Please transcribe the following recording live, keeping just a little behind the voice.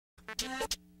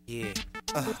Yeah.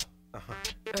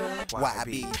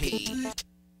 YBP.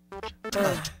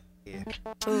 Yeah.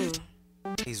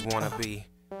 He's wanna be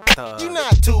thug. You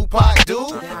not Tupac,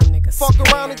 dude. Fuck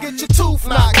around and get your tooth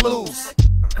knocked loose.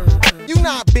 You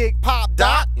not Big Pop,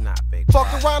 Doc. You not big.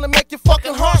 Fuck around and make your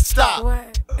fucking heart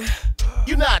stop.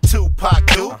 You not Tupac,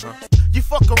 dude. You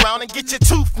fuck around and get your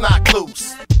tooth knocked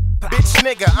loose. Bitch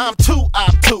nigga, I'm too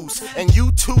obtuse, and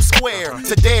you too square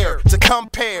to dare to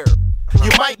compare. You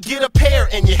might get a pair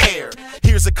in your hair.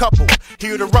 Here's a couple,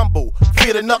 hear the rumble,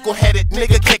 fear the knuckle-headed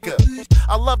nigga kicker.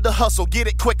 I love the hustle, get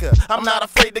it quicker, I'm not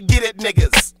afraid to get it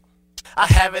niggas. I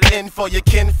have it in for your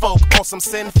kinfolk, on some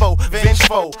sinful,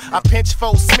 vengeful. I pinch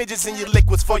four smidges in your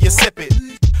liquids for your sip it.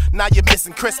 Now you're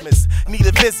missing Christmas, need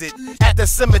a visit at the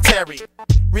cemetery.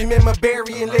 Remember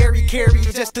Barry and Larry Carey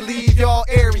just to leave y'all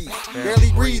airy,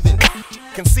 barely breathing.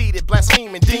 Conceited,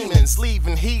 blaspheming demons,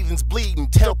 leaving heathens bleeding.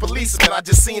 Tell policemen I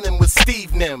just seen him with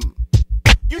Steve Nim.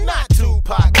 You not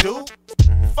Tupac, dude.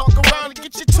 Fuck around and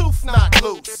get your tooth knocked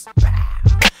loose.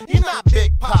 You not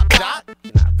Big Pop, Doc.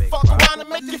 Fuck around and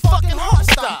make your fucking heart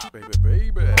stop.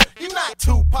 You not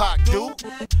Tupac, dude.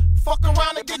 Fuck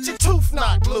around and get your tooth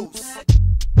knocked loose.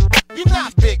 You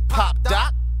not Big Pop,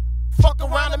 Doc. Fuck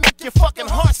around and make your fucking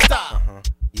heart stop.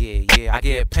 Yeah, I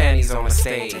get panties on the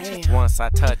stage. Once I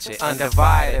touch it,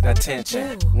 undivided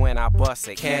attention. When I bust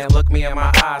it, can't look me in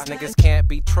my eyes. Niggas can't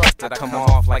be trusted. I come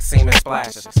off like semen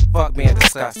splashes. Fuck being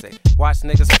disgusted. Watch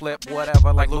niggas flip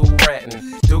whatever like Lou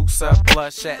Retton. Dukes up,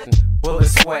 blood shedding,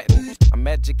 bullets sweating. I'm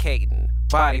educating.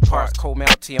 Body parts, cold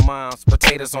melt to your moms.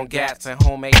 Potatoes on gats and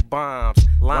homemade bombs.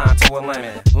 Lime to a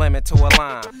lemon, lemon to a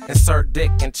lime. Insert dick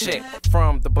and chick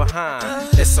from the behind.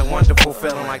 It's a wonderful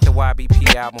feeling like the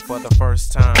YBP album for the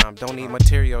first time. Don't need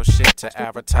material shit to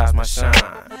advertise my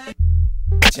shine.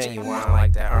 Genuine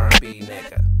like that R&B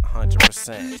nigga.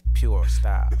 100% pure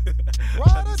style.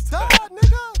 Ride or die,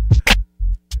 nigga.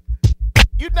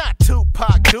 You not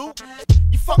Tupac, dude.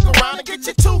 You fuck around and get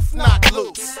your tooth knocked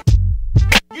loose.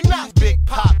 You not Big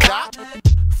Pop, Doc.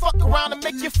 Fuck around and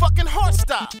make your fucking heart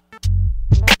stop.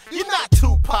 You not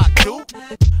Tupac, dude.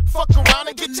 Fuck around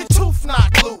and get your tooth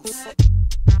knocked loose.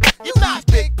 You not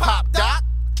Big Pop, Doc.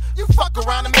 You fuck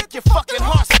around and make your fucking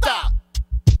heart stop.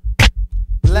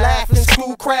 Laughing,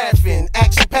 school crafting,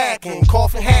 action packing,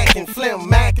 coughing, hacking, phlegm,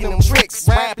 macking them tricks,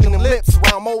 rapping them lips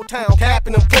around Motown,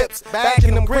 capping them clips,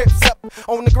 backing them grips up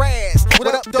on the grass.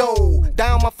 What up, though?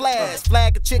 Down my flash,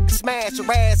 flag a chick to smash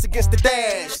her ass against the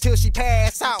dash till she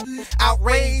pass out.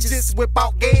 Outrageous, whip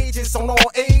out gauges on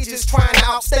all ages, trying to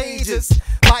outstage us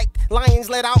like lions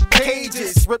let out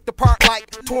cages, ripped apart like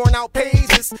torn out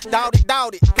pages. Doubt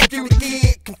it, computer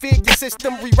kid, configure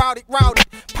system, reroute it,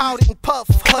 pout it and puff,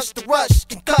 hush the rush.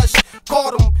 Concuss,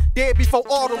 caught them, dead before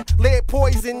autumn. Lead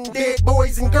poison, dead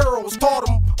boys and girls. Taught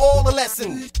them all a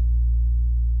lesson.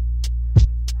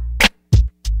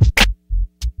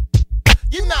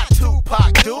 You not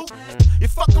Tupac, dude. You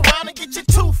fuck around and get your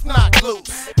tooth knocked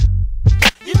loose.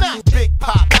 You not Big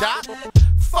Pop, Doc.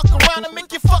 Fuck around and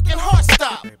make your fucking heart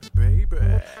stop.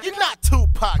 You not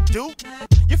Tupac, dude.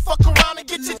 You fuck around and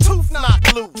get your tooth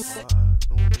knocked loose.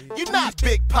 You not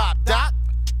Big Pop, Doc.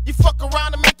 You fuck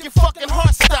around and make your fucking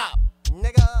heart stop,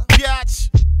 nigga. Biatch.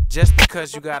 Just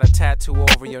because you got a tattoo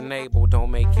over your navel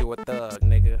don't make you a thug,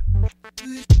 nigga.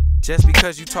 Just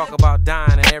because you talk about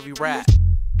dying in every rap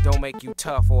don't make you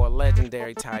tough or a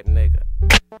legendary type nigga.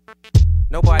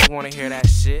 Nobody wanna hear that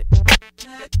shit.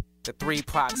 The 3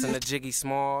 Pacs and the Jiggy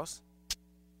Smalls.